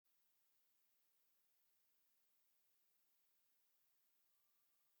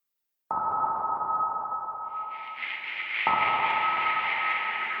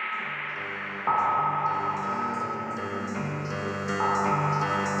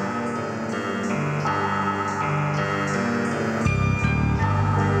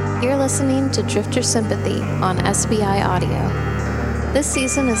You're listening to Drifter Sympathy on SBI Audio. This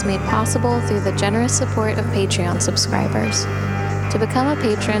season is made possible through the generous support of Patreon subscribers. To become a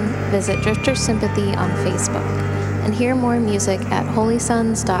patron, visit Drifter Sympathy on Facebook and hear more music at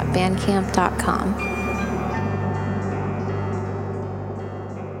holysons.bandcamp.com.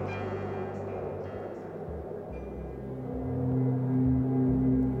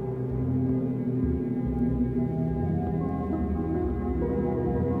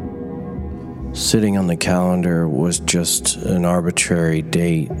 Sitting on the calendar was just an arbitrary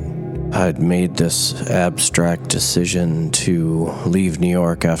date. I'd made this abstract decision to leave New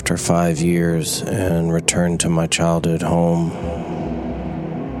York after 5 years and return to my childhood home.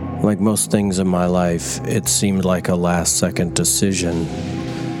 Like most things in my life, it seemed like a last-second decision,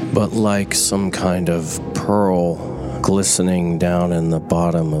 but like some kind of pearl glistening down in the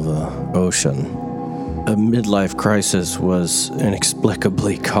bottom of the ocean. A midlife crisis was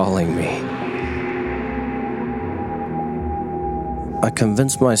inexplicably calling me. I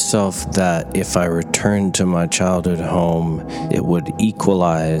convinced myself that if I returned to my childhood home, it would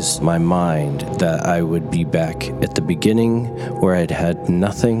equalize my mind, that I would be back at the beginning where I'd had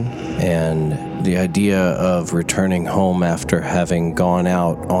nothing, and the idea of returning home after having gone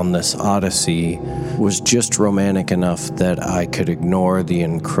out on this odyssey was just romantic enough that I could ignore the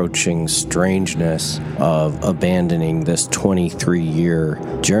encroaching strangeness of abandoning this 23-year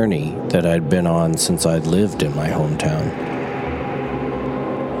journey that I'd been on since I'd lived in my hometown.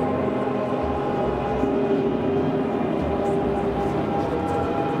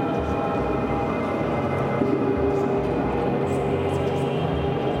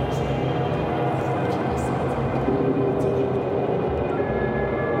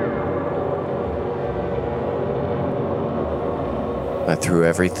 I threw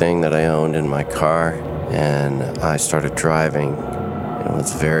everything that I owned in my car, and I started driving. It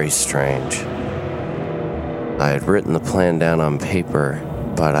was very strange. I had written the plan down on paper,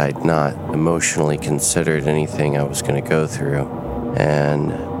 but I'd not emotionally considered anything I was going to go through.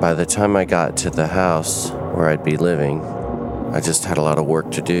 And by the time I got to the house where I'd be living, I just had a lot of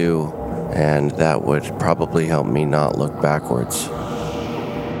work to do, and that would probably help me not look backwards.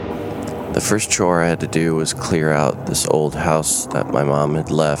 The first chore I had to do was clear out this old house that my mom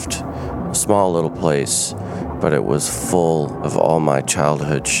had left. A small little place, but it was full of all my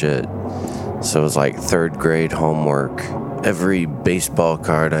childhood shit. So it was like third grade homework, every baseball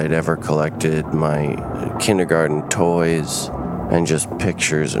card I'd ever collected, my kindergarten toys, and just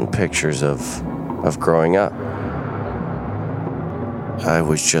pictures and pictures of growing up. I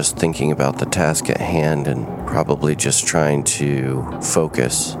was just thinking about the task at hand and probably just trying to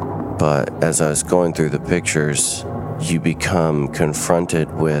focus. But as I was going through the pictures, you become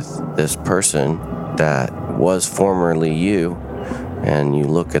confronted with this person that was formerly you, and you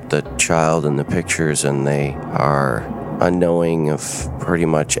look at the child in the pictures and they are unknowing of pretty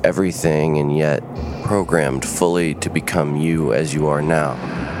much everything and yet programmed fully to become you as you are now.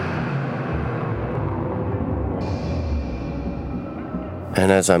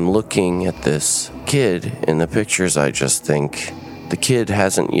 And as I'm looking at this kid in the pictures, I just think, the kid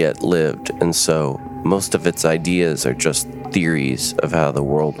hasn't yet lived, and so most of its ideas are just theories of how the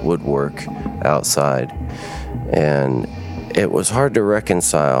world would work outside. And it was hard to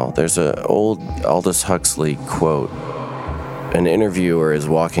reconcile. There's an old Aldous Huxley quote. An interviewer is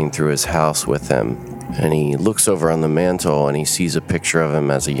walking through his house with him, and he looks over on the mantle and he sees a picture of him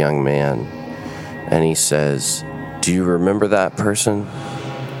as a young man. And he says, "Do you remember that person?"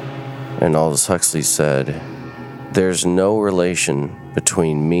 And Aldous Huxley said, "There's no relation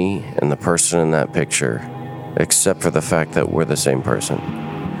between me and the person in that picture, except for the fact that we're the same person."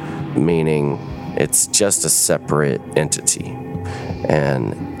 Meaning, it's just a separate entity.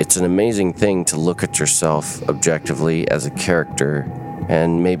 And it's an amazing thing to look at yourself objectively as a character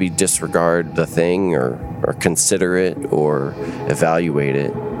and maybe disregard the thing or consider it or evaluate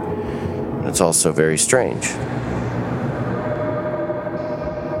it. It's also very strange.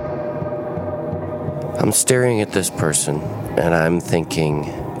 I'm staring at this person, and I'm thinking,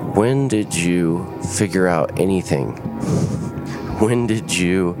 when did you figure out anything? When did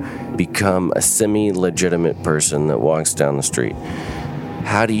you become a semi-legitimate person that walks down the street?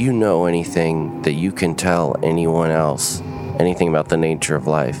 How do you know anything that you can tell anyone else, anything about the nature of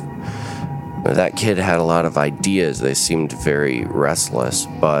life? That kid had a lot of ideas. They seemed very restless,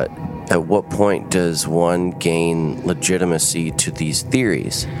 but at what point does one gain legitimacy to these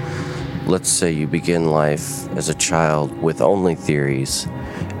theories? Let's say you begin life as a child with only theories,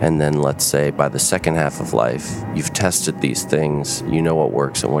 and then let's say by the second half of life, you've tested these things, you know what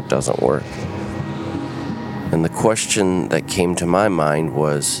works and what doesn't work. And the question that came to my mind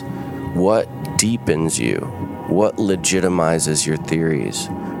was, what deepens you? What legitimizes your theories?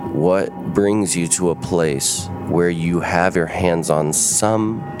 What brings you to a place where you have your hands on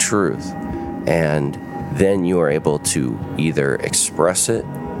some truth, and then you are able to either express it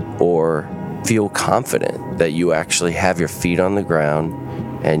or feel confident that you actually have your feet on the ground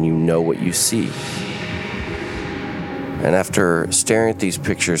and you know what you see? And after staring at these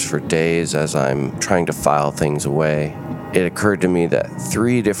pictures for days as I'm trying to file things away, it occurred to me that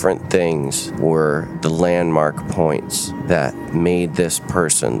 3 different things were the landmark points that made this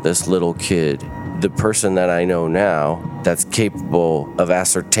person, this little kid, the person that I know now that's capable of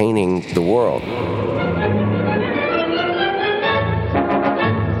ascertaining the world.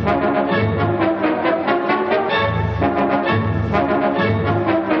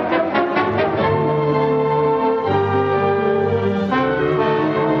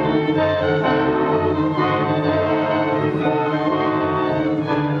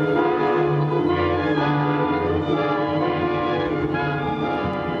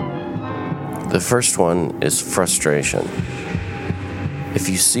 The first one is frustration. If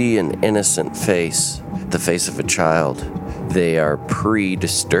you see an innocent face, the face of a child, they are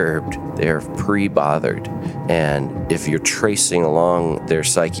pre-disturbed, they are pre-bothered. And if you're tracing along their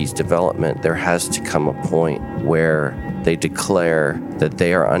psyche's development, there has to come a point where they declare that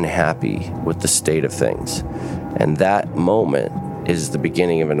they are unhappy with the state of things. And that moment is the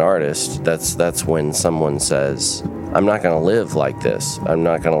beginning of an artist. That's when someone says, I'm not going to live like this. I'm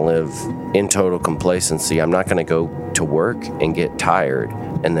not going to live in total complacency. I'm not going to go to work and get tired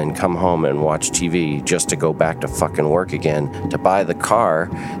and then come home and watch TV just to go back to fucking work again, to buy the car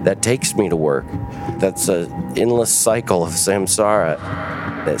that takes me to work. That's an endless cycle of samsara.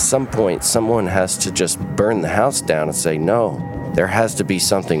 At some point, someone has to just burn the house down and say, no, there has to be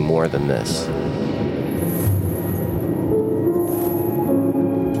something more than this.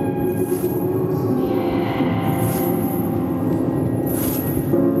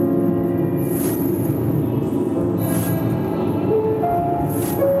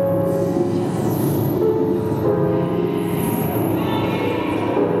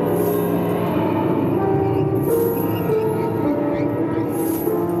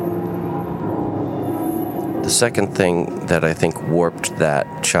 The second thing that I think warped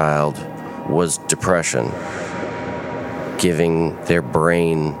that child was depression. Giving their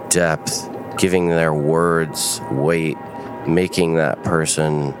brain depth, giving their words weight, making that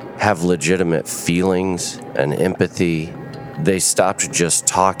person have legitimate feelings and empathy. They stopped just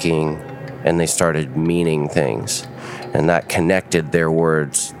talking and they started meaning things. And that connected their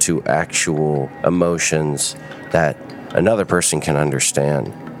words to actual emotions that another person can understand.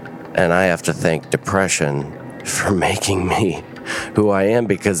 And I have to thank depression for making me who I am,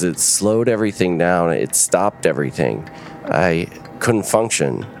 because it slowed everything down. It stopped everything. I couldn't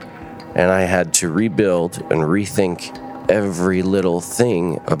function, and I had to rebuild and rethink every little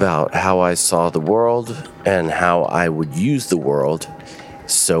thing about how I saw the world and how I would use the world.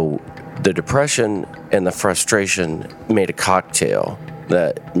 So the depression and the frustration made a cocktail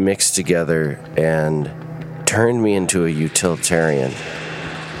that mixed together and turned me into a utilitarian.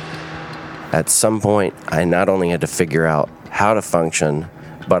 At some point, I not only had to figure out how to function,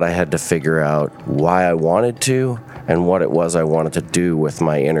 but I had to figure out why I wanted to and what it was I wanted to do with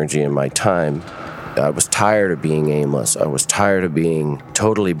my energy and my time. I was tired of being aimless. I was tired of being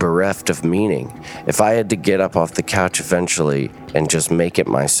totally bereft of meaning. If I had to get up off the couch eventually and just make it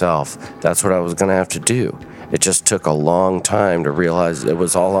myself, that's what I was going to have to do. It just took a long time to realize it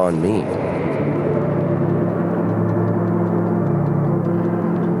was all on me.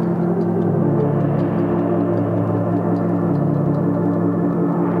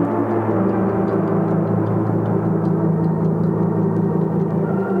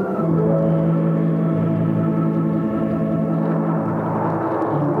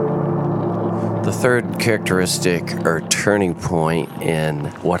 The third characteristic or turning point in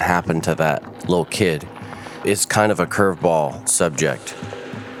what happened to that little kid is kind of a curveball subject.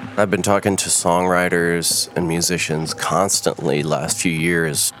 I've been talking to songwriters and musicians constantly last few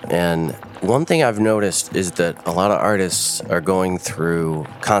years, and one thing I've noticed is that a lot of artists are going through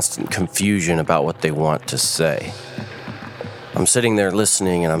constant confusion about what they want to say. I'm sitting there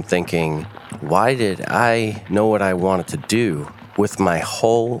listening and I'm thinking, why did I know what I wanted to do with my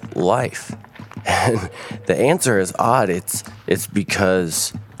whole life? And the answer is odd. It's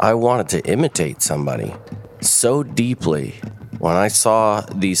because I wanted to imitate somebody so deeply. When I saw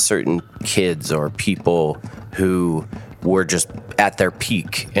these certain kids or people who were just at their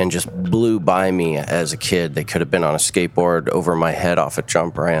peak and just blew by me as a kid. They could have been on a skateboard over my head off a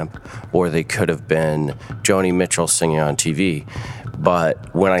jump ramp, or they could have been Joni Mitchell singing on TV.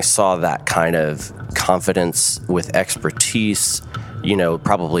 But when I saw that kind of confidence with expertise,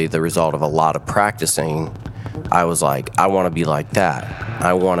 probably the result of a lot of practicing, I was like, I want to be like that.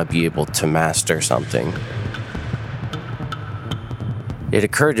 I want to be able to master something. It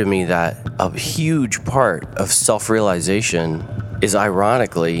occurred to me that a huge part of self-realization is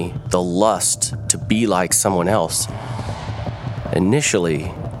ironically the lust to be like someone else.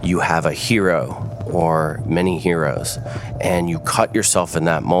 Initially, you have a hero or many heroes, and you cut yourself in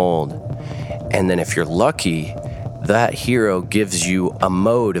that mold. And then if you're lucky, that hero gives you a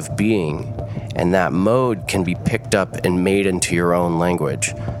mode of being, and that mode can be picked up and made into your own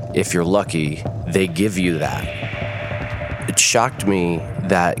language. If you're lucky, they give you that. It shocked me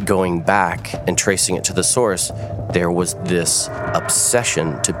that going back and tracing it to the source, there was this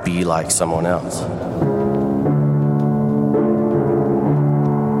obsession to be like someone else.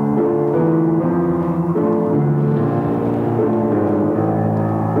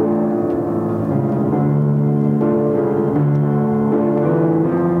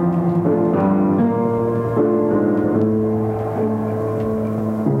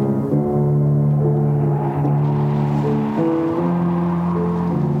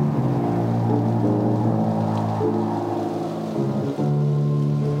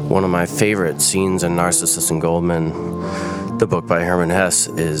 One of my favorite scenes in Narcissus and Goldmund, the book by Hermann Hesse,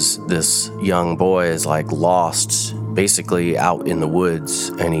 is this young boy is like lost, basically out in the woods,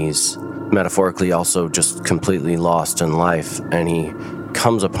 and he's metaphorically also just completely lost in life. And he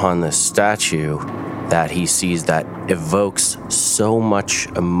comes upon this statue that he sees that evokes so much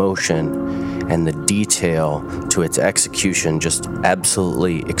emotion, and the detail to its execution just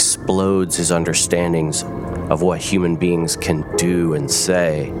absolutely explodes his understandings of what human beings can do and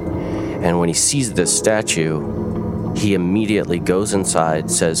say. And when he sees this statue, he immediately goes inside,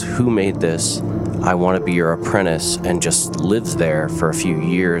 says, "Who made this? I want to be your apprentice," and just lives there for a few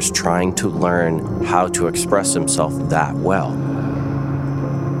years trying to learn how to express himself that well.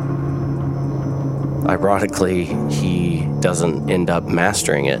 Ironically, he doesn't end up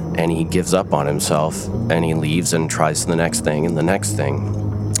mastering it, and he gives up on himself, and he leaves and tries the next thing and the next thing.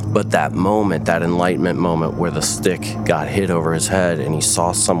 But that moment, that enlightenment moment where the stick got hit over his head and he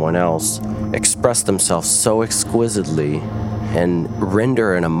saw someone else express themselves so exquisitely and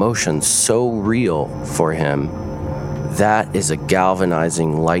render an emotion so real for him, that is a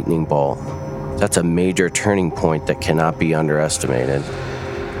galvanizing lightning bolt. That's a major turning point that cannot be underestimated.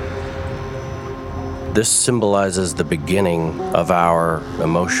 This symbolizes the beginning of our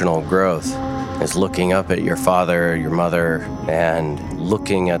emotional growth, is looking up at your father, your mother, and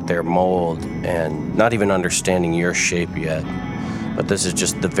looking at their mold and not even understanding your shape yet. But this is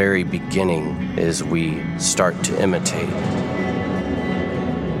just the very beginning as we start to imitate.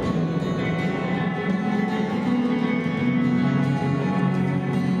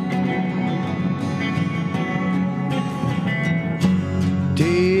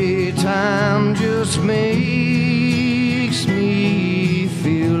 Daytime just makes me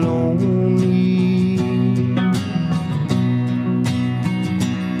feel lonely.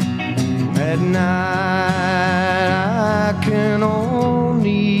 At night I can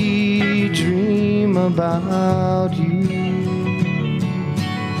only dream about you.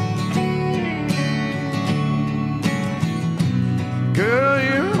 Girl,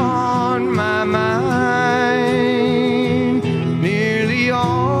 you're on my mind nearly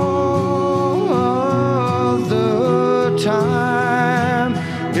all of the time.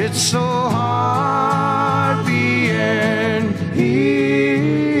 It's so hard being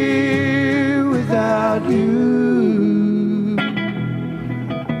here without you.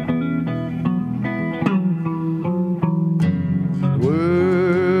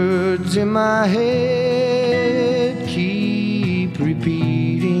 Words in my head keep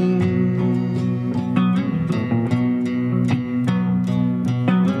repeating.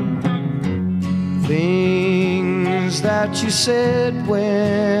 Things that you said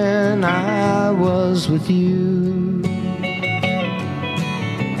when I was with you.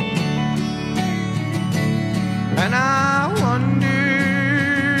 And I wonder,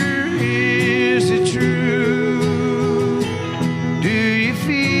 is it true? Do you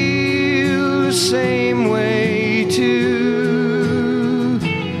feel the same way too?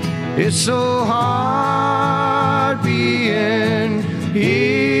 It's so hard being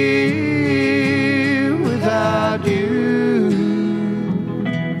here without you.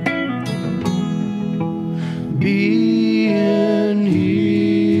 Being here.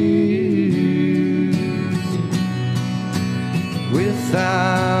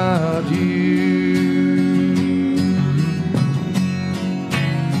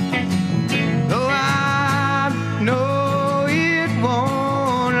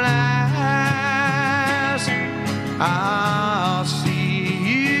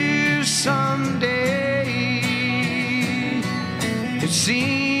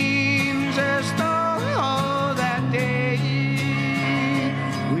 seems as though that day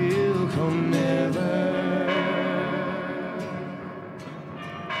will come never.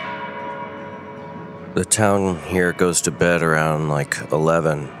 The town here goes to bed around like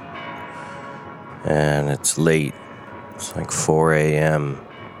 11, and it's late. It's like 4 a.m.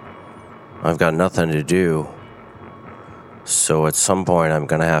 I've got nothing to do, so at some point I'm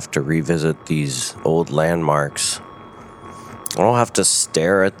gonna have to revisit these old landmarks. I don't have to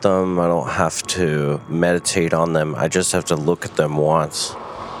stare at them, I don't have to meditate on them, I just have to look at them once.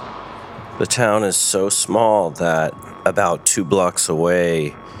 The town is so small that about 2 blocks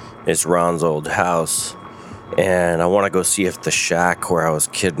away is Ron's old house, and I want to go see if the shack where I was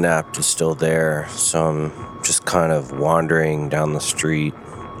kidnapped is still there, so I'm just kind of wandering down the street,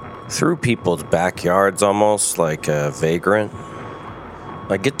 through people's backyards almost like a vagrant.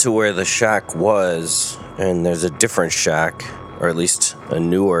 I get to where the shack was, and there's a different shack, or at least a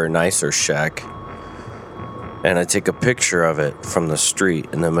newer, nicer shack, and I take a picture of it from the street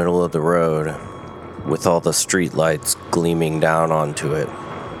in the middle of the road with all the street lights gleaming down onto it.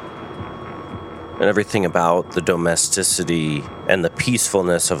 And everything about the domesticity and the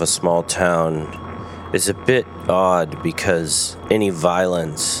peacefulness of a small town is a bit odd because any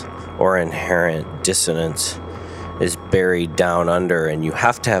violence or inherent dissonance is buried down under, and you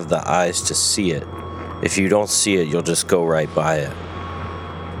have to have the eyes to see it. If you don't see it, you'll just go right by it.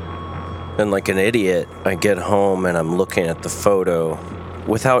 And like an idiot, I get home and I'm looking at the photo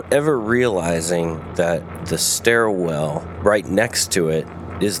without ever realizing that the stairwell right next to it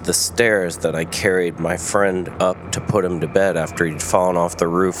is the stairs that I carried my friend up to put him to bed after he'd fallen off the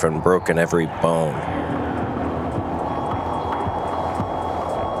roof and broken every bone.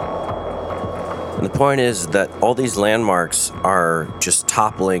 And the point is that all these landmarks are just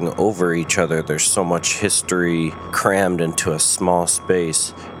toppling over each other. There's so much history crammed into a small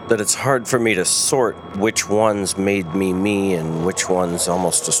space that it's hard for me to sort which ones made me me and which ones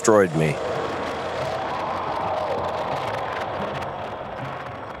almost destroyed me.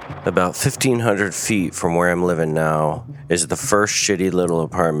 About 1,500 feet from where I'm living now is the first shitty little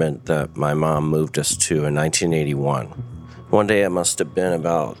apartment that my mom moved us to in 1981. One day I must have been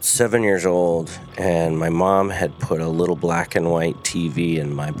about 7 years old, and my mom had put a little black and white TV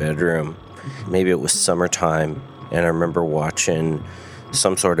in my bedroom. Maybe it was summertime, and I remember watching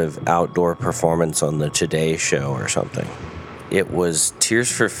some sort of outdoor performance on the Today Show or something. It was Tears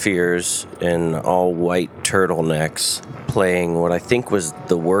for Fears in all white turtlenecks playing what I think was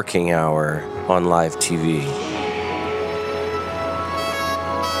The Working Hour on live TV.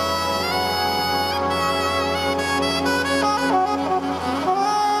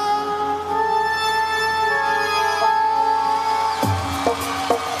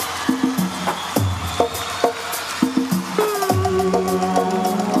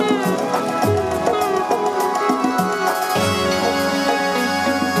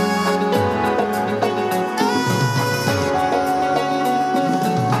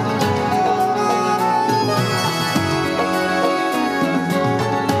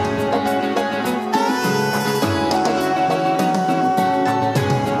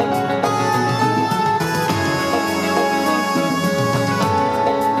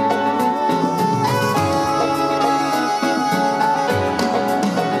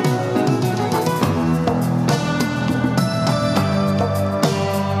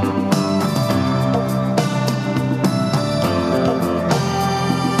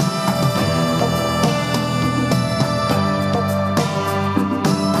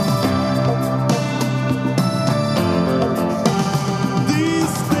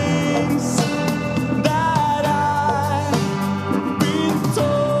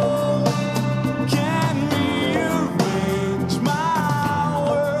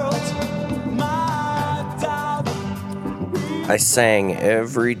 I sang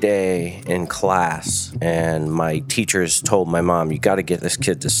every day in class, and my teachers told my mom, you got to get this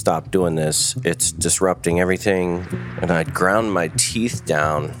kid to stop doing this. It's disrupting everything. And I'd ground my teeth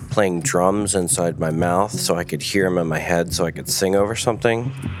down, playing drums inside my mouth so I could hear them in my head so I could sing over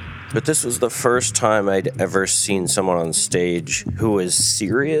something. But this was the first time I'd ever seen someone on stage who was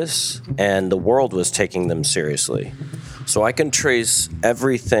serious, and the world was taking them seriously. So I can trace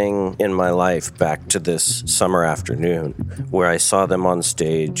everything in my life back to this summer afternoon where I saw them on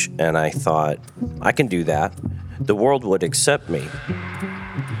stage and I thought, I can do that. The world would accept me.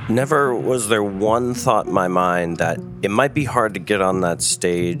 Never was there one thought in my mind that it might be hard to get on that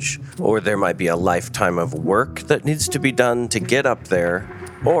stage, or there might be a lifetime of work that needs to be done to get up there,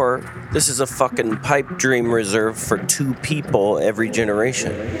 or this is a fucking pipe dream reserved for 2 people every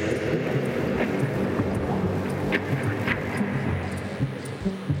generation.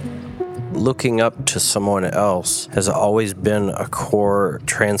 looking up to someone else has always been a core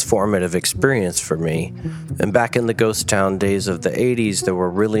transformative experience for me. And back in the ghost town days of the 80s, there were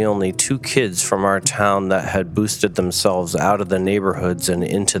really only 2 kids from our town that had boosted themselves out of the neighborhoods and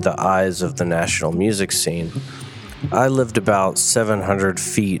into the eyes of the national music scene. I lived about 700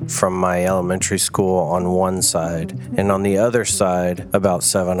 feet from my elementary school on one side, and on the other side, about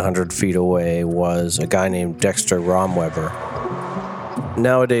 700 feet away, was a guy named Dexter Romweber.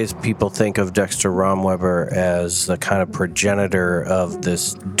 Nowadays, people think of Dexter Romweber as the kind of progenitor of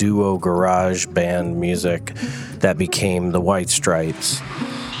this duo garage band music that became the White Stripes.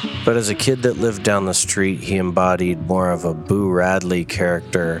 But as a kid that lived down the street, he embodied more of a Boo Radley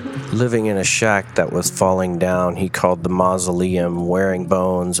character. Living in a shack that was falling down, he called the mausoleum, wearing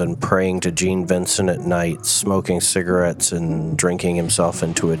bones and praying to Gene Vincent at night, smoking cigarettes and drinking himself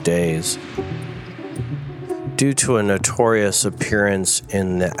into a daze. Due to a notorious appearance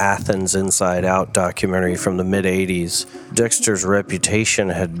in the Athens Inside Out documentary from the mid-'80s, Dexter's reputation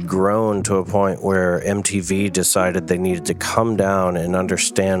had grown to a point where MTV decided they needed to come down and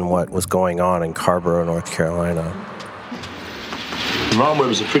understand what was going on in Carborough, North Carolina.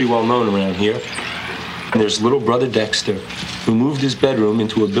 Romwebers are pretty well known around here. And there's little brother Dexter, who moved his bedroom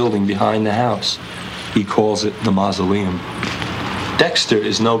into a building behind the house. He calls it the Mausoleum. Dexter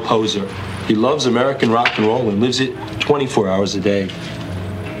is no poser. He loves American rock and roll and lives it 24 hours a day.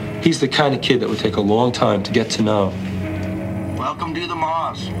 He's the kind of kid that would take a long time to get to know. Welcome to the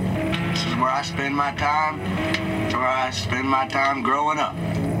Moss. This is where I spend my time. It's where I spend my time growing up.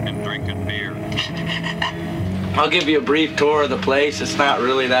 And drinking beer. I'll give you a brief tour of the place. It's not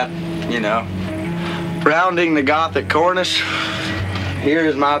really that, Rounding the Gothic cornice, here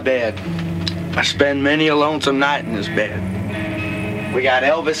is my bed. I spend many a lonesome night in this bed. We got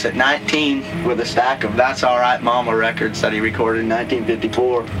Elvis at 19 with a stack of That's All Right Mama records that he recorded in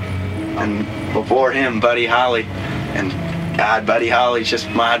 1954. And before him, Buddy Holly. And God, Buddy Holly's just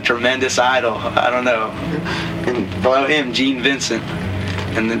my tremendous idol. I don't know. And below him, Gene Vincent.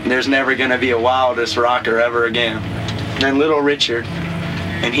 And there's never gonna be a wildest rocker ever again. And then Little Richard.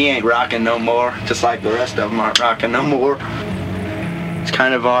 And he ain't rocking no more, just like the rest of them aren't rocking no more. It's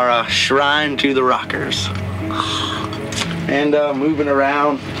kind of our shrine to the rockers. And moving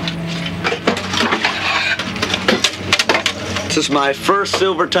around. This is my first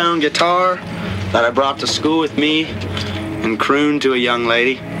Silvertone guitar that I brought to school with me and crooned to a young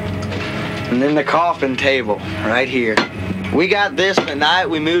lady. And then the coffin table right here. We got this the night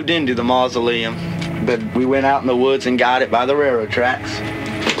we moved into the Mausoleum, but we went out in the woods and got it by the railroad tracks.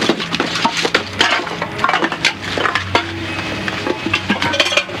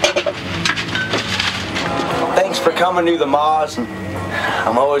 Thanks for coming to the Moss.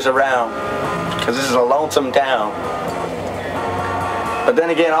 I'm always around, because this is a lonesome town. But then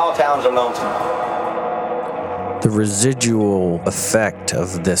again, all towns are lonesome. The residual effect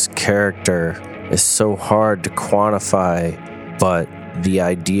of this character is so hard to quantify, but the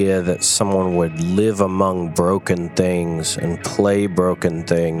idea that someone would live among broken things and play broken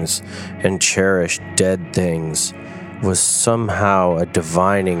things and cherish dead things was somehow a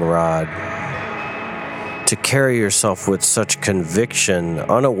divining rod. To carry yourself with such conviction,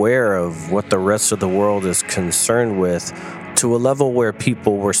 unaware of what the rest of the world is concerned with, to a level where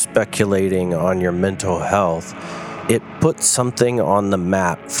people were speculating on your mental health, it put something on the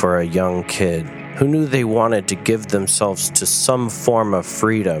map for a young kid who knew they wanted to give themselves to some form of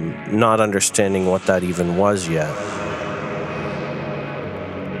freedom, not understanding what that even was yet.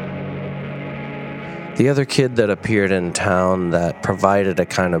 The other kid that appeared in town that provided a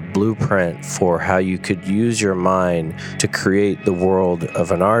kind of blueprint for how you could use your mind to create the world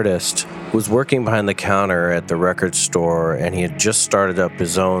of an artist was working behind the counter at the record store, and he had just started up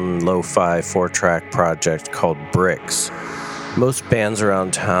his own lo-fi 4-track project called Bricks. Most bands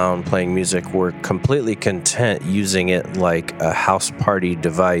around town playing music were completely content using it like a house party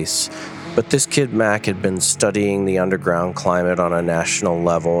device. But this kid Mac had been studying the underground climate on a national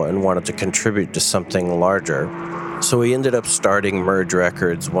level and wanted to contribute to something larger. So he ended up starting Merge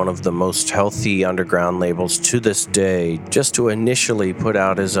Records, one of the most healthy underground labels to this day, just to initially put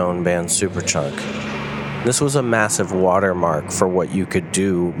out his own band Superchunk. This was a massive watermark for what you could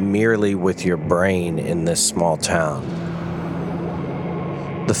do merely with your brain in this small town.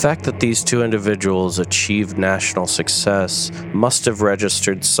 The fact that these two individuals achieved national success must have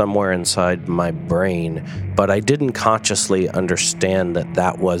registered somewhere inside my brain, but I didn't consciously understand that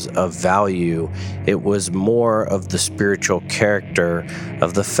that was of value. It was more of the spiritual character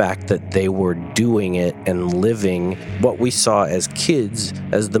of the fact that they were doing it and living what we saw as kids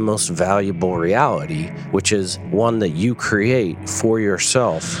as the most valuable reality, which is one that you create for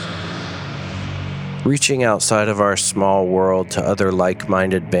yourself. Reaching outside of our small world to other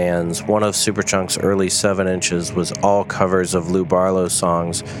like-minded bands, one of Superchunk's early 7 inches was all covers of Lou Barlow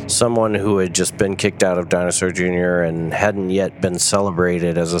songs, someone who had just been kicked out of Dinosaur Jr. and hadn't yet been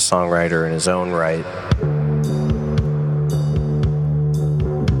celebrated as a songwriter in his own right.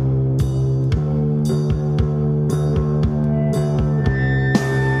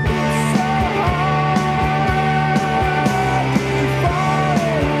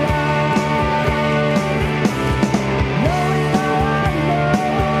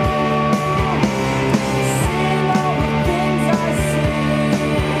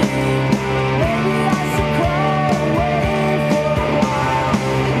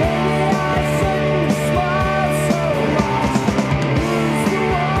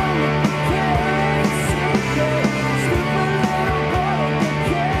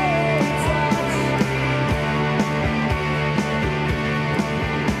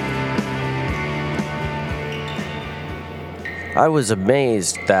 I was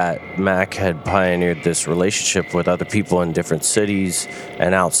amazed that Mac had pioneered this relationship with other people in different cities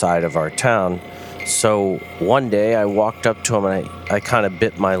and outside of our town. So one day I walked up to him and I kind of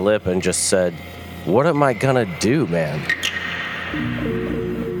bit my lip and just said, "What am I gonna do, man?"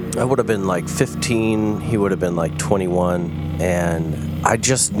 I would have been like 15, he would have been like 21, and I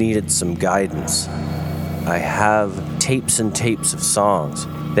just needed some guidance. I have tapes and tapes of songs.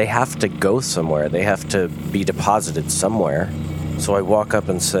 They have to go somewhere. They have to be deposited somewhere. So I walk up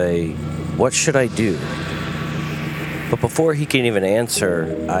and say, "What should I do?" But before he can even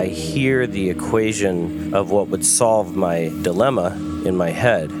answer, I hear the equation of what would solve my dilemma in my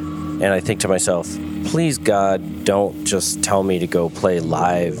head. And I think to myself, please God, don't just tell me to go play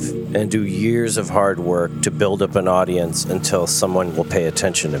live and do years of hard work to build up an audience until someone will pay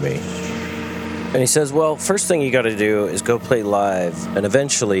attention to me. And he says, well, first thing you got to do is go play live, and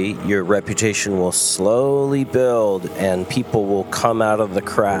eventually your reputation will slowly build and people will come out of the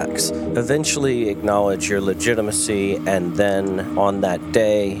cracks, eventually acknowledge your legitimacy, and then on that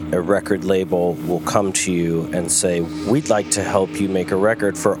day, a record label will come to you and say, we'd like to help you make a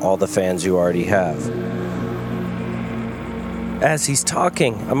record for all the fans you already have. As he's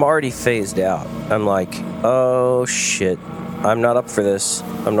talking, I'm already phased out. I'm like, oh shit, I'm not up for this.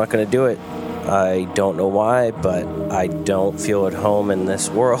 I'm not going to do it. I don't know why, but I don't feel at home in this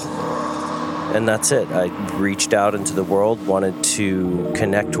world. And that's it. I reached out into the world, wanted to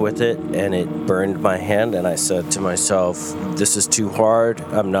connect with it, and it burned my hand. And I said to myself, this is too hard.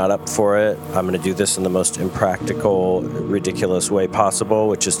 I'm not up for it. I'm going to do this in the most impractical, ridiculous way possible,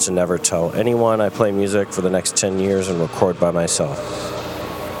 which is to never tell anyone I play music for the next 10 years and record by myself.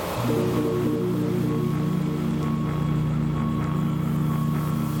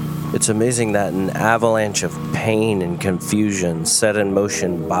 It's amazing that an avalanche of pain and confusion set in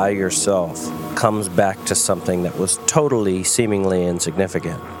motion by yourself comes back to something that was totally, seemingly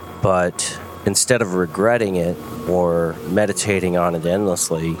insignificant. But instead of regretting it or meditating on it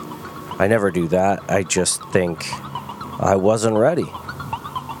endlessly, I never do that. I just think I wasn't ready.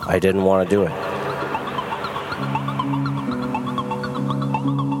 I didn't want to do it.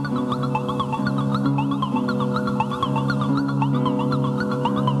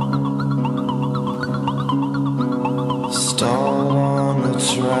 Stalled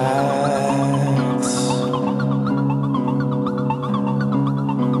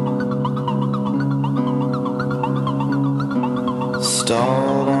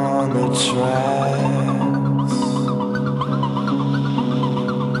on the tracks.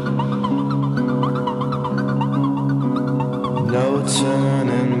 No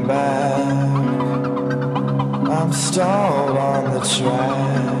turning back. I'm stalled on the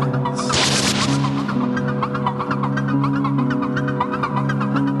tracks.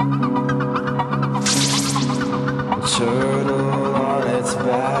 A turtle on its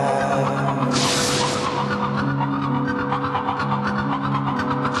back.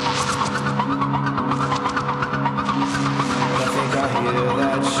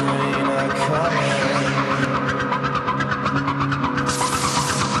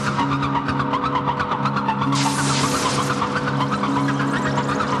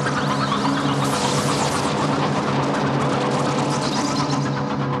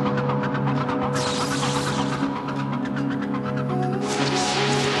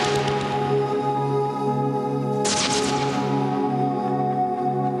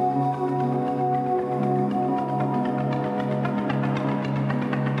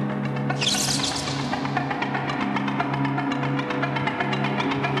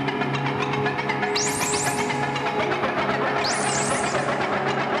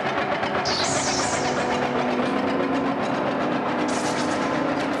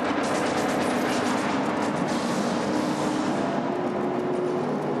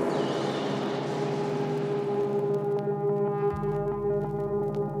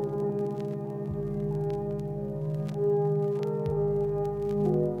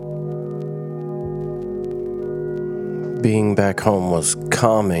 Being back home was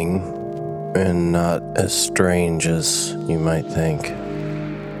calming and not as strange as you might think.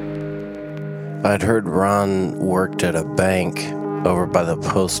 I'd heard Ron worked at a bank over by the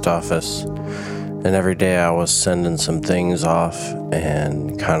post office, and every day I was sending some things off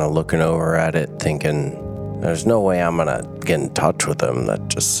and kind of looking over at it thinking, there's no way I'm gonna get in touch with him. That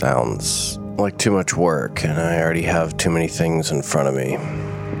just sounds like too much work, and I already have too many things in front of me.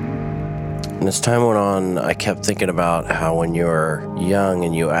 And as time went on, I kept thinking about how when you're young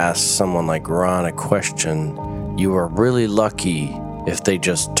and you ask someone like Ron a question, you were really lucky if they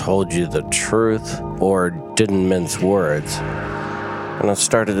just told you the truth or didn't mince words. And I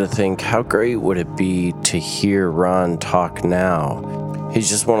started to think, how great would it be to hear Ron talk now? He's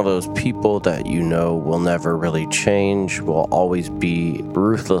just one of those people that you know will never really change, will always be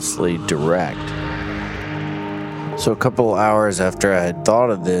ruthlessly direct. So a couple hours after I had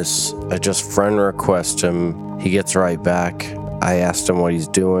thought of this, I just friend request him. He gets right back. I asked him what he's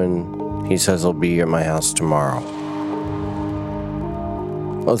doing. He says he'll be at my house tomorrow.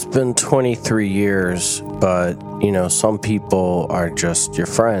 Well, it's been 23 years, but, some people are just your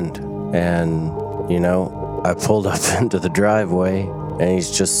friend. And, I pulled up into the driveway, and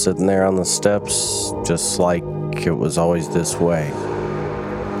he's just sitting there on the steps, just like it was always this way.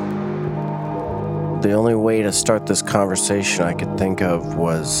 The only way to start this conversation I could think of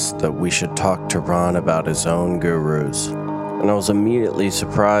was that we should talk to Ron about his own gurus. And I was immediately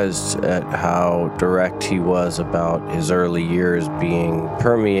surprised at how direct he was about his early years being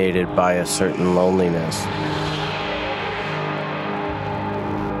permeated by a certain loneliness.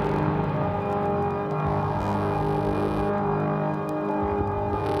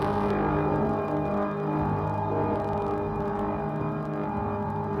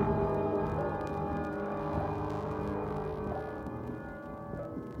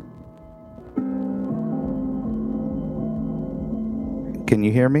 Can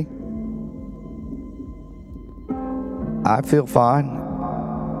you hear me? I feel fine.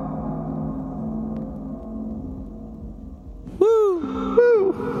 Woo!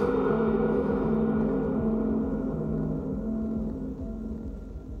 Woo!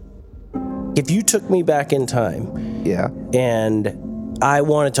 If you took me back in time, Yeah. and I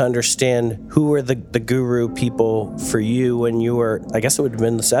wanted to understand who were the guru people for you when you were, I guess it would have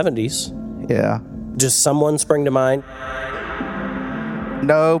been the 70s. Yeah. Just someone spring to mind?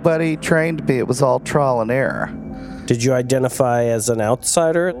 Nobody trained me. It was all trial and error. Did you identify as an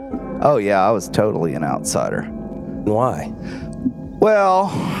outsider? Oh, yeah, I was totally an outsider. Why? Well,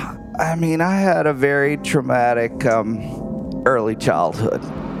 I had a very traumatic early childhood.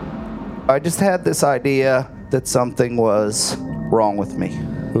 I just had this idea that something was wrong with me.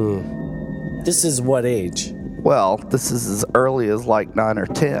 This is what age? Well, this is as early as like 9 or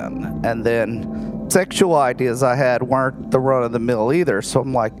 10. And then sexual ideas I had weren't the run-of-the-mill either. So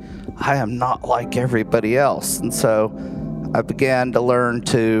I'm like, I am not like everybody else. And so I began to learn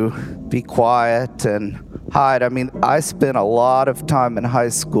to be quiet and hide. I spent a lot of time in high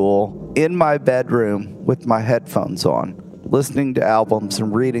school in my bedroom with my headphones on, listening to albums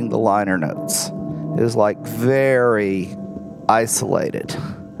and reading the liner notes. It was like very isolated.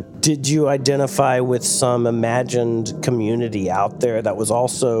 Did you identify with some imagined community out there that was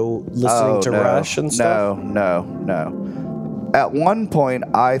also listening to Rush and stuff? No. At one point,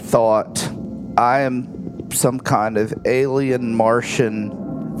 I thought I am some kind of alien Martian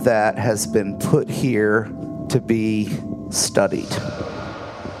that has been put here to be studied.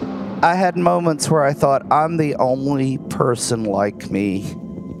 I had moments where I thought I'm the only person like me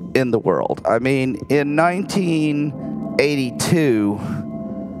in the world. In 1982,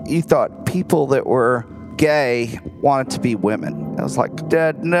 you thought people that were gay wanted to be women. I was like,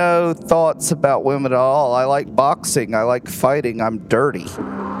 Dad, no thoughts about women at all. I like boxing. I like fighting. I'm dirty.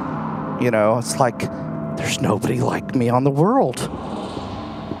 It's like, there's nobody like me on the world.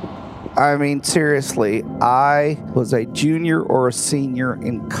 Seriously, I was a junior or a senior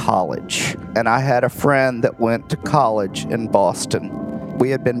in college, and I had a friend that went to college in Boston.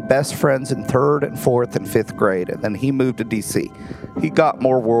 We had been best friends in 3rd and 4th and 5th grade, and then he moved to D.C. He got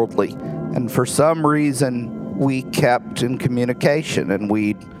more worldly, and for some reason, we kept in communication, and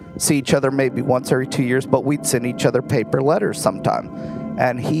we'd see each other maybe once every 2 years, but we'd send each other paper letters sometime.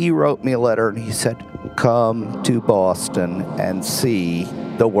 And he wrote me a letter, and he said, come to Boston and see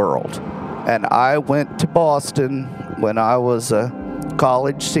the world. And I went to Boston when I was a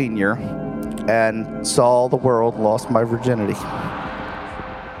college senior and saw the world, lost my virginity.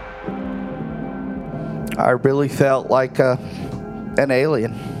 I really felt like an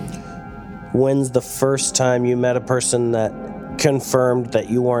alien. When's the first time you met a person that confirmed that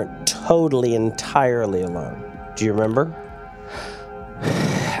you weren't totally, entirely alone? Do you remember?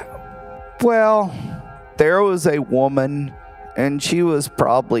 Well, there was a woman, and she was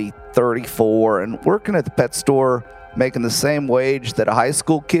probably 34 and working at the pet store, making the same wage that a high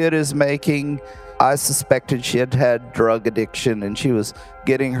school kid is making. I suspected she had had drug addiction, and she was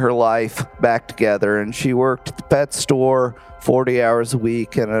getting her life back together. And she worked at the pet store 40 hours a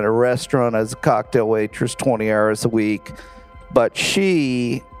week and at a restaurant as a cocktail waitress 20 hours a week. But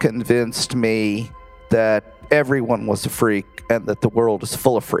she convinced me that everyone was a freak and that the world is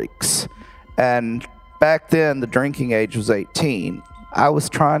full of freaks. And back then, the drinking age was 18. I was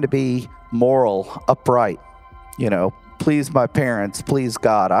trying to be moral, upright, please my parents, please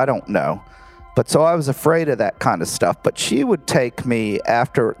God, I don't know. But so I was afraid of that kind of stuff. But she would take me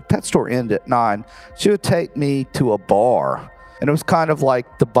after pet store ended at 9, she would take me to a bar. And it was kind of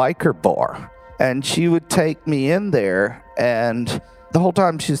like the biker bar. And she would take me in there, and the whole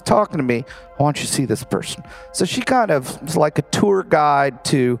time she's talking to me, I want you to see this person. So she kind of was like a tour guide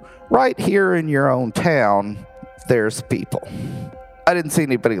to right here in your own town, there's people. I didn't see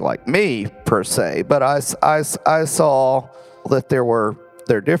anybody like me, per se, but I saw that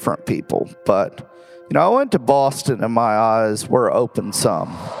they're different people. But, I went to Boston and my eyes were open some.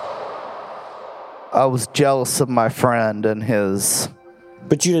 I was jealous of my friend and his...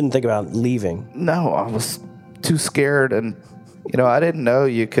 But you didn't think about leaving? No, I was too scared, and, I didn't know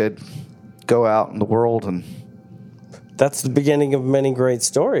you could go out in the world and... That's the beginning of many great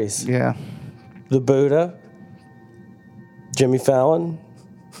stories. Yeah. The Buddha, Jimmy Fallon.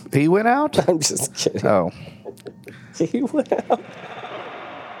 He went out? I'm just kidding. Oh. He went out.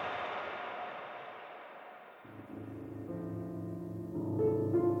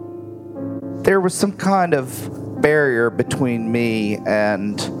 There was some kind of barrier between me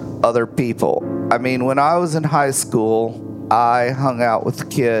and other people. I mean, when I was in high school, I hung out with a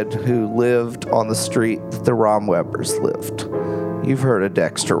kid who lived on the street that the Romwebbers lived. You've heard of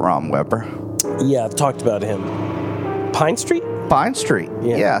Dexter Romweber. Yeah, I've talked about him. Pine Street? Pine Street,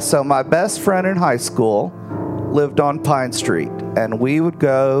 yeah. So my best friend in high school lived on Pine Street, and we would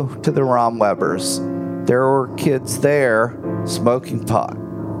go to the Romwebbers. There were kids there smoking pot,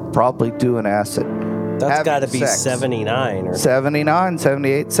 probably doing acid. That's got to be sex. 79 or 79,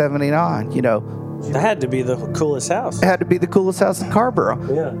 78, 79, That had to be the coolest house. It had to be the coolest house in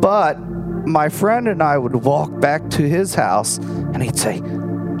Carborough. Yeah. But my friend and I would walk back to his house, and he'd say,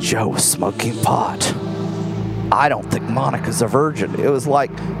 Joe was smoking pot. I don't think Monica's a virgin. It was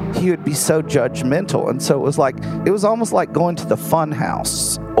like he would be so judgmental. And so it was almost like going to the fun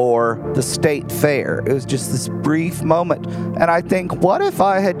house or the state fair. It was just this brief moment. And I think, what if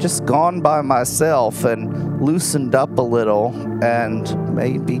I had just gone by myself and loosened up a little and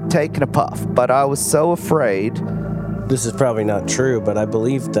maybe taken a puff? But I was so afraid. This is probably not true, but I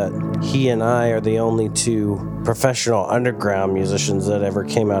believe that he and I are the only two professional underground musicians that ever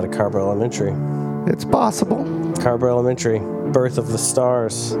came out of Carborough Elementary. It's possible. Carborough Elementary, birth of the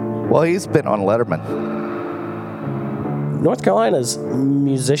stars. Well, he's been on Letterman. North Carolina's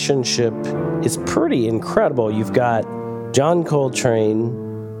musicianship is pretty incredible. You've got John Coltrane,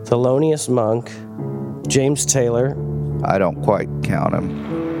 Thelonious Monk, James Taylor. I don't quite count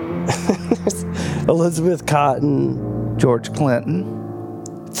him. Elizabeth Cotton. George Clinton.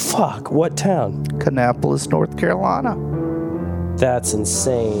 Fuck, what town? Kannapolis, North Carolina. That's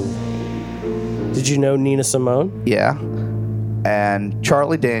insane. Did you know Nina Simone? Yeah. And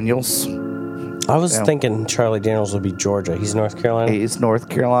Charlie Daniels. I was thinking Charlie Daniels would be Georgia. He's North Carolina? He's North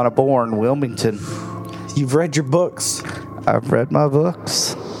Carolina born, Wilmington. You've read your books. I've read my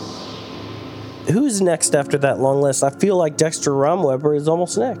books. Who's next after that long list? I feel like Dexter Romweber is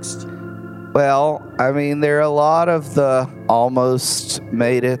almost next. Well, I mean, there are a lot of the almost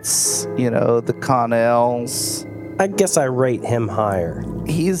made it's, the Connells. I guess I rate him higher.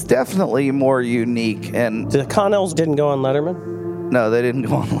 He's definitely more unique. And the Connells didn't go on Letterman? No, they didn't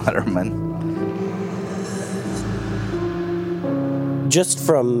go on Letterman. Just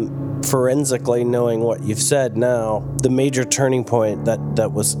from forensically knowing what you've said now, the major turning point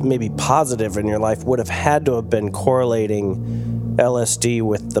that was maybe positive in your life would have had to have been correlating LSD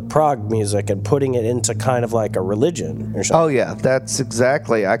with the prog music and putting it into kind of like a religion or something. Oh, yeah, that's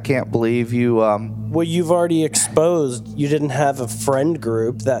exactly. I can't believe you... Well, you've already exposed, you didn't have a friend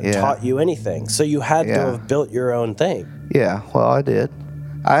group that taught you anything, so you had to have built your own thing. Yeah, well, I did.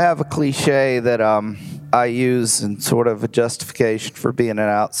 I have a cliche that I use in sort of a justification for being an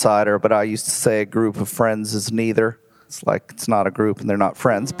outsider, but I used to say a group of friends is neither. It's like it's not a group and they're not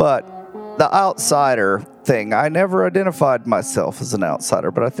friends, but the outsider thing, I never identified myself as an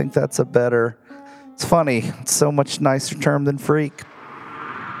outsider, but I think that's a better, it's funny, it's so much nicer term than freak.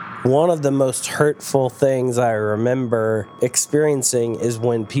 One of the most hurtful things I remember experiencing is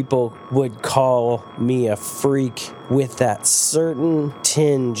when people would call me a freak with that certain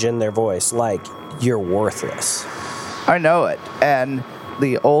tinge in their voice, like, you're worthless. I know it. And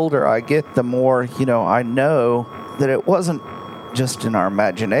the older I get, the more, I know that it wasn't just in our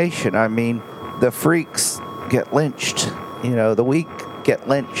imagination. I mean, the freaks get lynched. The weak get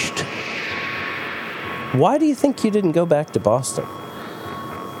lynched. Why do you think you didn't go back to Boston?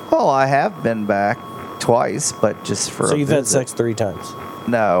 Well, I have been back twice, but just for So a you've had visit. sex 3 times?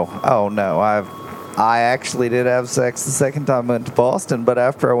 No. Oh, no. I actually did have sex the second time I went to Boston, but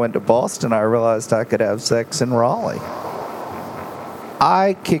after I went to Boston, I realized I could have sex in Raleigh.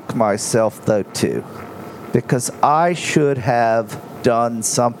 I kick myself, though, too, because I should have done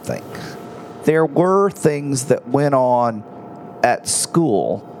something. There were things that went on at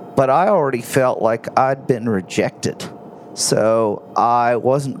school, but I already felt like I'd been rejected. So I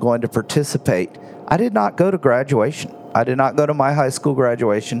wasn't going to participate. I did not go to graduation. I did not go to my high school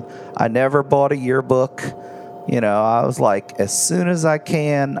graduation. I never bought a yearbook. I was like, as soon as I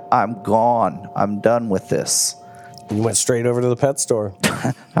can, I'm gone. I'm done with this. You went straight over to the pet store.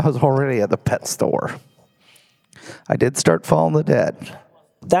 I was already at the pet store. I did start following the dead.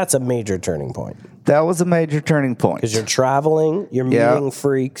 That's a major turning point. That was a major turning point. Because you're traveling, you're meeting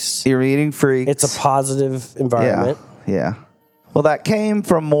freaks. You're meeting freaks. It's a positive environment. Yeah. Well, that came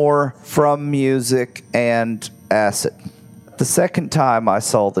from music and acid. The second time I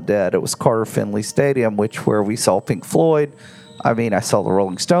saw the dead, it was Carter Finley Stadium, where we saw Pink Floyd. I mean, I saw the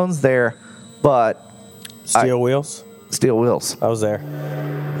Rolling Stones there, but Steel Wheels? Steel Wheels. I was there.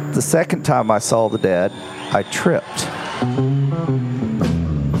 The second time I saw the dead, I tripped.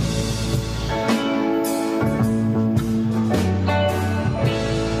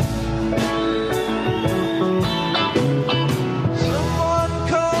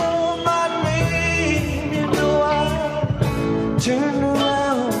 Turned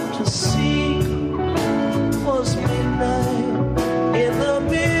around to see was midnight in the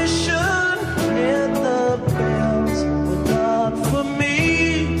mission, and the bells were not for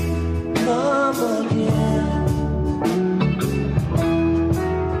me. Come again.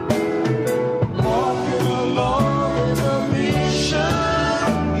 Walking along in the mission,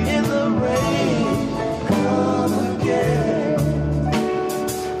 in the rain. Come again.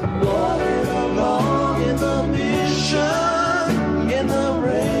 Walking along in the mission. In the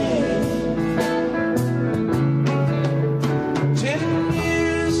rain. 10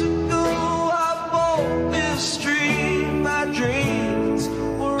 years ago I bought this dream. My dreams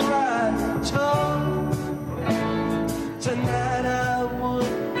were right tall. Tonight I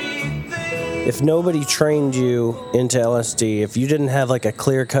would be there. If nobody trained you into LSD, if you didn't have like a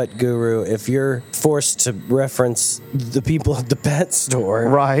clear-cut guru, if you're forced to reference the people at the pet store...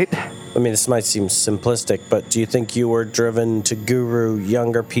 Right. I mean, this might seem simplistic, but do you think you were driven to guru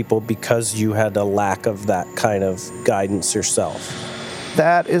younger people because you had a lack of that kind of guidance yourself?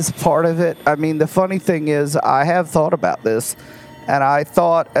 That is part of it. I mean, the funny thing is, I have thought about this, and I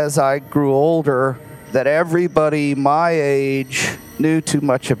thought as I grew older that everybody my age knew too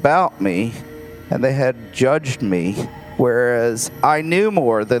much about me, and they had judged me, whereas I knew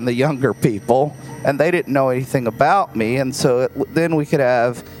more than the younger people, and they didn't know anything about me, and so then we could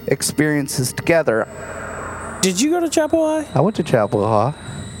have experiences together. Did you go to Chapel High? I went to Chapel High,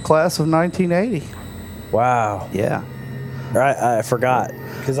 class of 1980. Wow. Yeah. I forgot,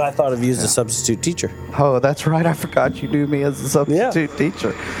 because I thought of you as a substitute teacher. Oh, that's right. I forgot you knew me as a substitute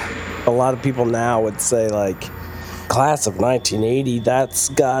teacher. A lot of people now would say, like, class of 1980, that's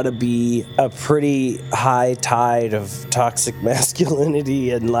gotta be a pretty high tide of toxic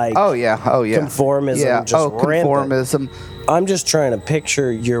masculinity and like conformism, conformism. I'm just trying to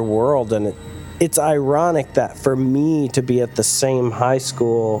picture your world, and it's ironic that for me to be at the same high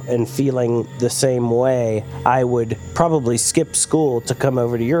school and feeling the same way, I would probably skip school to come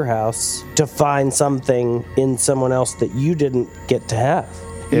over to your house to find something in someone else that you didn't get to have.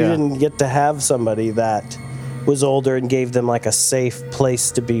 You didn't get to have somebody that was older and gave them like a safe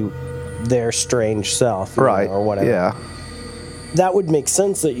place to be their strange self, right? Or whatever. Yeah. That would make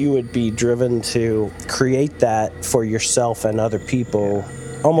sense that you would be driven to create that for yourself and other people,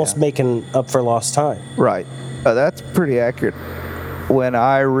 almost making up for lost time. Right. That's pretty accurate. When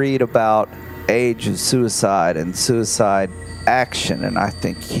I read about age of suicide and suicide action, and I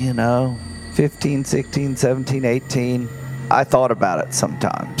think, 15, 16, 17, 18, I thought about it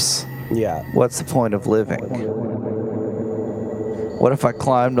sometimes. Yeah. What's the point of living? What if I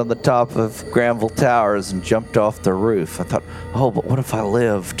climbed on the top of Granville Towers and jumped off the roof? I thought, but what if I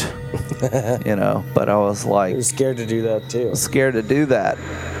lived? But I was like... You're scared to do that, too. Scared to do that.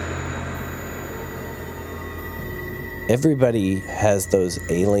 everybody has those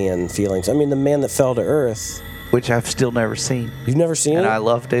alien feelings. I mean, The Man That Fell to Earth. Which I've still never seen. You've never seen And it? I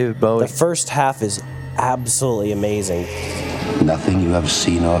love David Bowie. The first half is absolutely amazing. Nothing you have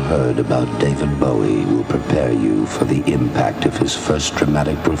seen or heard about David Bowie will prepare you for the impact of his first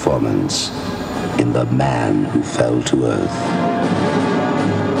dramatic performance in The Man Who Fell to Earth.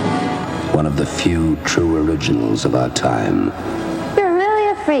 One of the few true originals of our time. You're really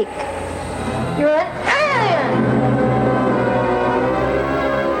a freak. You're an alien!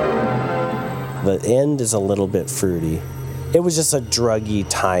 The end is a little bit fruity. It was just a druggy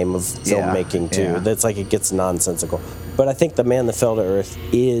time of filmmaking, too. Yeah. That's like it gets nonsensical. But I think The Man That Fell to Earth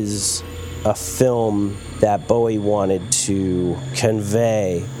is a film that Bowie wanted to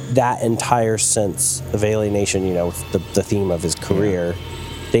convey that entire sense of alienation, you know, the theme of his career.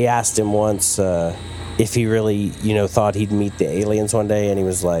 They asked him once if he really, you know, thought he'd meet the aliens one day, and he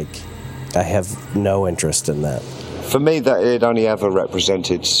was like, I have no interest in that. For me, that it only ever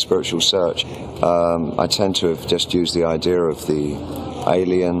represented spiritual search. I tend to have just used the idea of the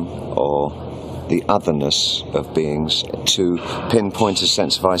alien or the otherness of beings to pinpoint a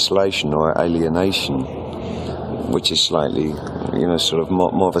sense of isolation or alienation, which is slightly, you know, sort of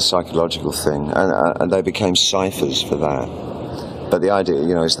more of a psychological thing. And they became ciphers for that. But the idea,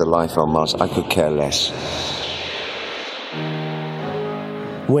 you know, is the life on Mars. I could care less.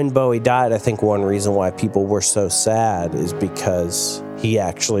 When Bowie died, I think one reason why people were so sad is because he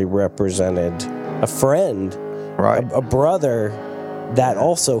actually represented a friend, right? A brother that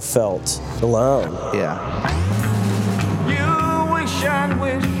also felt alone. Yeah. You wish and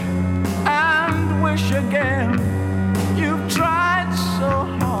wish again. You've tried so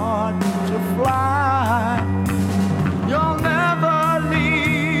hard to fly. You'll never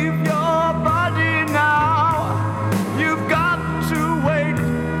leave your body now. You've got to wait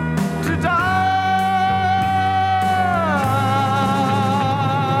to die.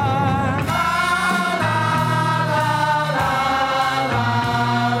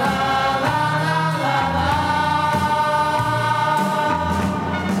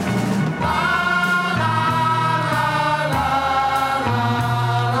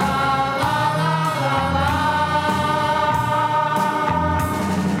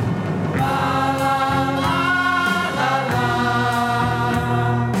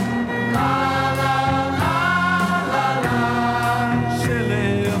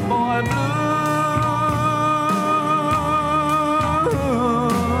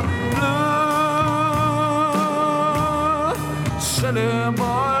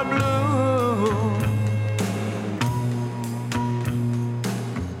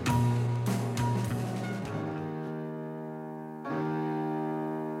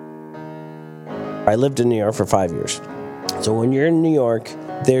 I lived in New York for 5 years. So when you're in New York,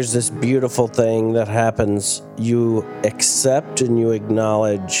 there's this beautiful thing that happens. You accept and you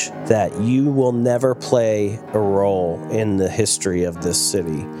acknowledge that you will never play a role in the history of this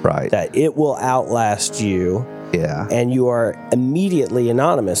city. Right. That it will outlast you. Yeah. And you are immediately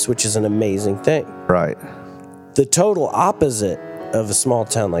anonymous, which is an amazing thing. Right. The total opposite of a small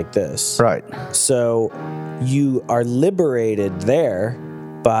town like this. Right. So you are liberated there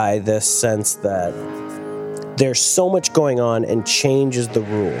by this sense that there's so much going on and change is the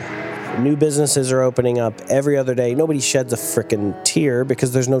rule. New businesses are opening up every other day. Nobody sheds a frickin' tear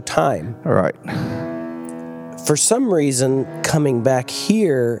because there's no time. All right. For some reason, coming back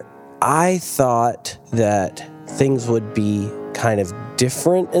here, I thought that things would be kind of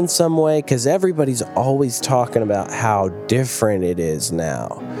different in some way because everybody's always talking about how different it is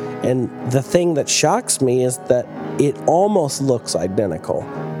now. And the thing that shocks me is that it almost looks identical.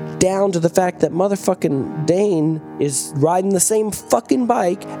 Down to the fact that motherfucking Dane is riding the same fucking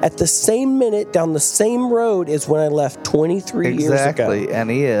bike at the same minute down the same road as when I left 23 years ago. Exactly, and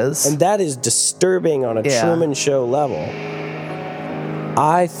he is. And that is disturbing on a Truman Show level.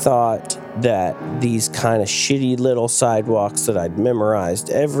 I thought that these kind of shitty little sidewalks that I'd memorized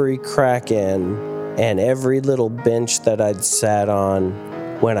every crack in and every little bench that I'd sat on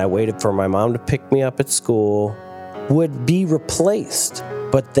when I waited for my mom to pick me up at school would be replaced,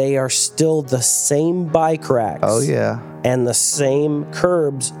 but they are still the same bike racks. Oh, yeah. And the same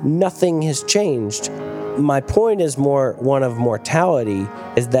curbs. Nothing has changed. My point is more one of mortality,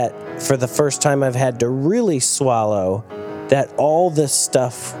 is that for the first time I've had to really swallow that all this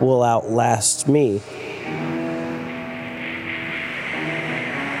stuff will outlast me.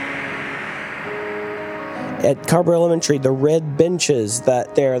 At Carver Elementary, the red benches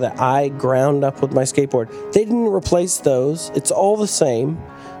that I ground up with my skateboard, they didn't replace those. It's all the same.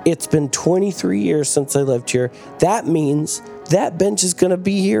 It's been 23 years since I lived here. That means that bench is going to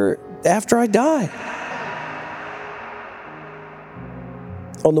be here after I die.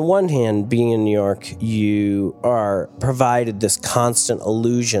 on the one hand, being in New York, you are provided this constant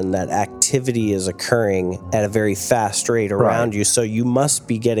illusion that activity is occurring at a very fast rate around you, so you must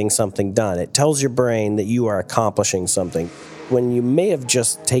be getting something done. It tells your brain that you are accomplishing something when you may have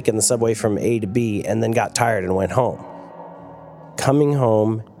just taken the subway from A to B and then got tired and went home. Coming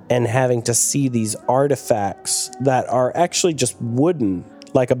home and having to see these artifacts that are actually just wooden,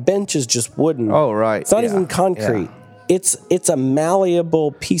 like a bench is just wooden. Oh, right. It's not even concrete. Yeah. It's a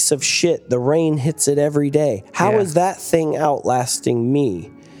malleable piece of shit. The rain hits it every day. How is that thing outlasting me?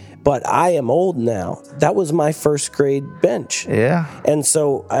 But I am old now. That was my first grade bench. Yeah. And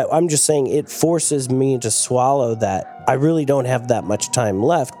so I'm just saying it forces me to swallow that I really don't have that much time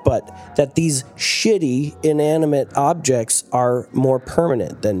left, but that these shitty, inanimate objects are more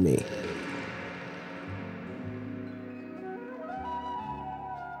permanent than me.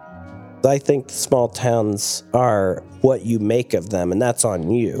 I think small towns are what you make of them, and that's on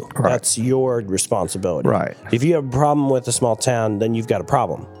you. Right. That's your responsibility. Right. If you have a problem with a small town, then you've got a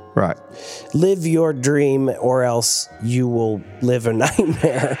problem. Right. Live your dream, or else you will live a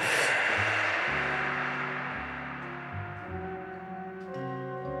nightmare.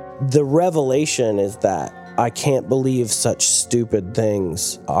 The revelation is that I can't believe such stupid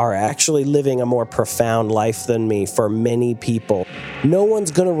things are actually living a more profound life than me for many people. No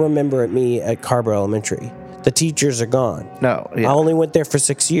one's going to remember me at Carver Elementary. The teachers are gone. No. Yeah. I only went there for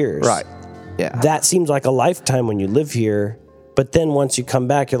 6 years. Right. Yeah. That seems like a lifetime when you live here. But then once you come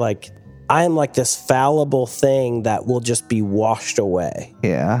back, you're like, I am like this fallible thing that will just be washed away.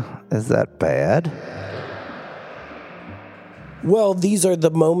 Yeah. Is that bad? Well, these are the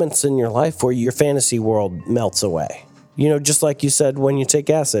moments in your life where your fantasy world melts away. You know, just like you said when you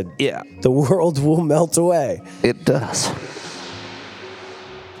take acid. Yeah. The world will melt away. It does.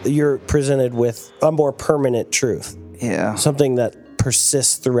 You're presented with a more permanent truth. Yeah. Something that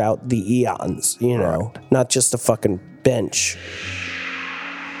persists throughout the eons, you know, not just a fucking bench.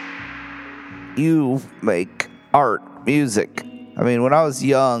 You make art, music. I mean, when I was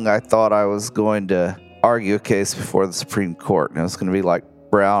young, I thought I was going to argue a case before the Supreme Court, and it was going to be like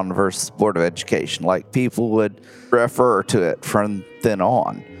Brown versus Board of Education. Like, people would refer to it from then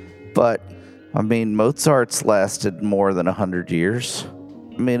on. But, I mean, Mozart's lasted more than 100 years.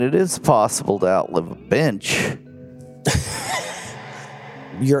 I mean, it is possible to outlive a bench.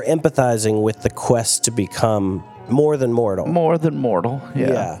 You're empathizing with the quest to become more than mortal. More than mortal,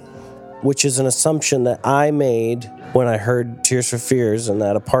 Yeah. Which is an assumption that I made when I heard Tears for Fears in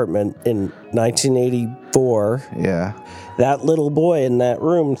that apartment in 1984. Yeah. That little boy in that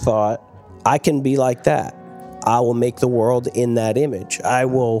room thought, I can be like that. I will make the world in that image. I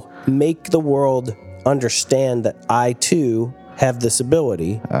will make the world understand that I, too, have this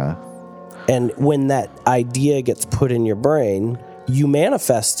ability. And when that idea gets put in your brain, you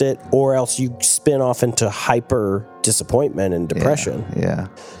manifest it, or else you spin off into hyper disappointment and depression. Yeah.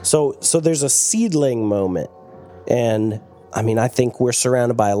 So there's a seedling moment. And I mean, I think we're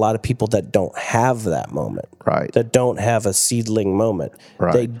surrounded by a lot of people that don't have that moment. Right. That don't have a seedling moment.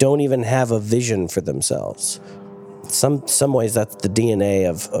 Right. They don't even have a vision for themselves. Some ways that's the DNA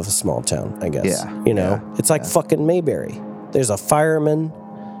of a small town, I guess. Yeah. You know, it's like fucking Mayberry. There's a fireman,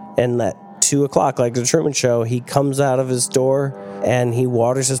 and at 2 o'clock, like the Truman Show, he comes out of his door and he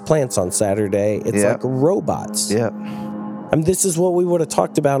waters his plants on Saturday. It's like robots. Yep. I mean, this is what we would have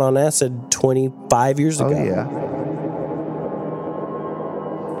talked about on Acid 25 years ago. Oh, yeah.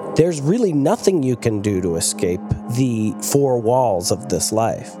 There's really nothing you can do to escape the four walls of this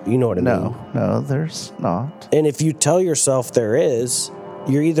life. You know what I mean? No, there's not. And if you tell yourself there is,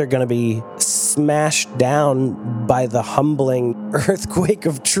 you're either going to be smashed down by the humbling earthquake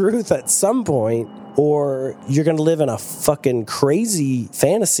of truth at some point, or you're going to live in a fucking crazy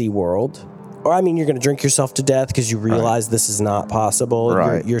fantasy world. Or, I mean, you're going to drink yourself to death because you realize this is not possible.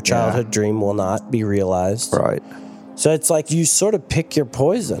 Right. Your childhood dream will not be realized. Right. So it's like you sort of pick your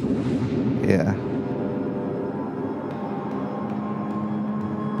poison. Yeah.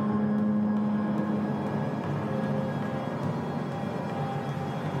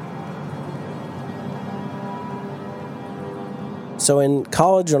 So in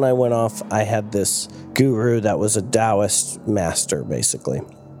college, when I went off, I had this guru that was a Taoist master, basically.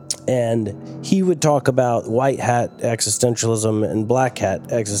 And he would talk about white hat existentialism and black hat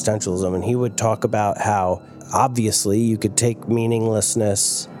existentialism. And he would talk about how, obviously, you could take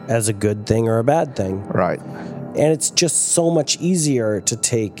meaninglessness as a good thing or a bad thing. Right. And it's just so much easier to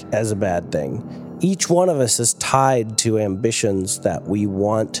take as a bad thing. Each one of us is tied to ambitions that we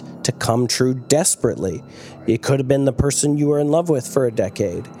want to come true desperately. It could have been the person you were in love with for a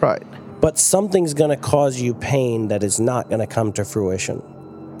decade. Right. But something's going to cause you pain that is not going to come to fruition.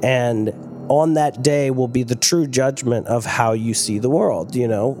 And on that day will be the true judgment of how you see the world. You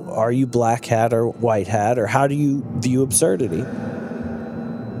know, are you black hat or white hat, or how do you view absurdity?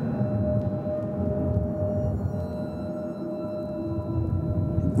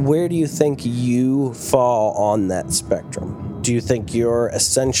 Where do you think you fall on that spectrum? Do you think you're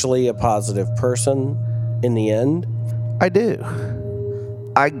essentially a positive person in the end? I do.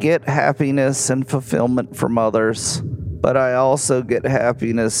 I get happiness and fulfillment from others, but I also get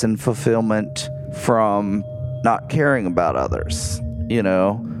happiness and fulfillment from not caring about others. You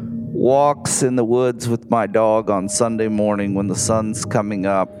know, walks in the woods with my dog on Sunday morning when the sun's coming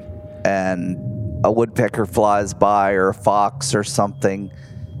up and a woodpecker flies by or a fox or something.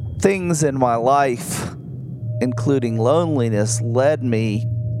 Things in my life, including loneliness, led me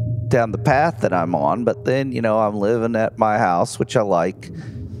down the path that I'm on, but then, you know, I'm living at my house, which I like.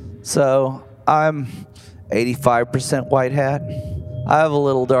 So I'm 85% white hat. I have a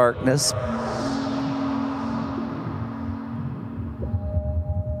little darkness.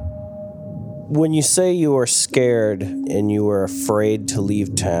 When you say you were scared and you were afraid to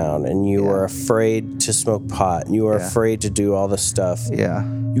leave town and you were afraid to smoke pot and you were afraid to do all this stuff,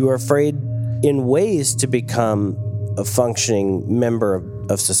 you were afraid in ways to become a functioning member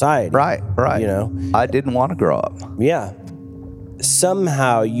of society. Right. You know? I didn't want to grow up. Yeah.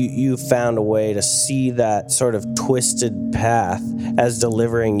 Somehow you found a way to see that sort of twisted path as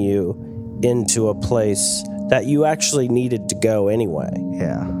delivering you into a place that you actually needed to go anyway.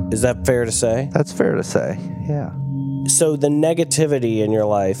 Yeah. Is that fair to say? That's fair to say, yeah. So the negativity in your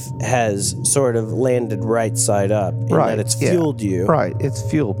life has sort of landed right side up in that it's fueled you. Right, it's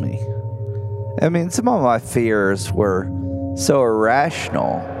fueled me. I mean, some of my fears were so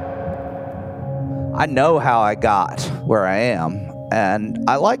irrational. I know how I got where I am, and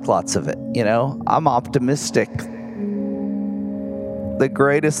I like lots of it, you know? I'm optimistic. The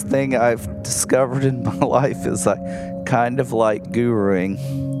greatest thing I've discovered in my life is I kind of like guruing.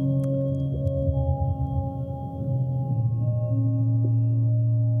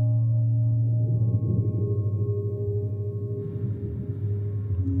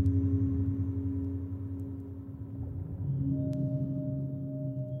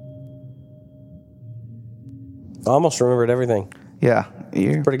 I almost remembered everything. Yeah,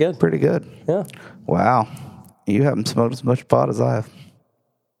 you're pretty good. Pretty good. Yeah. Wow. You haven't smoked as much pot as I have.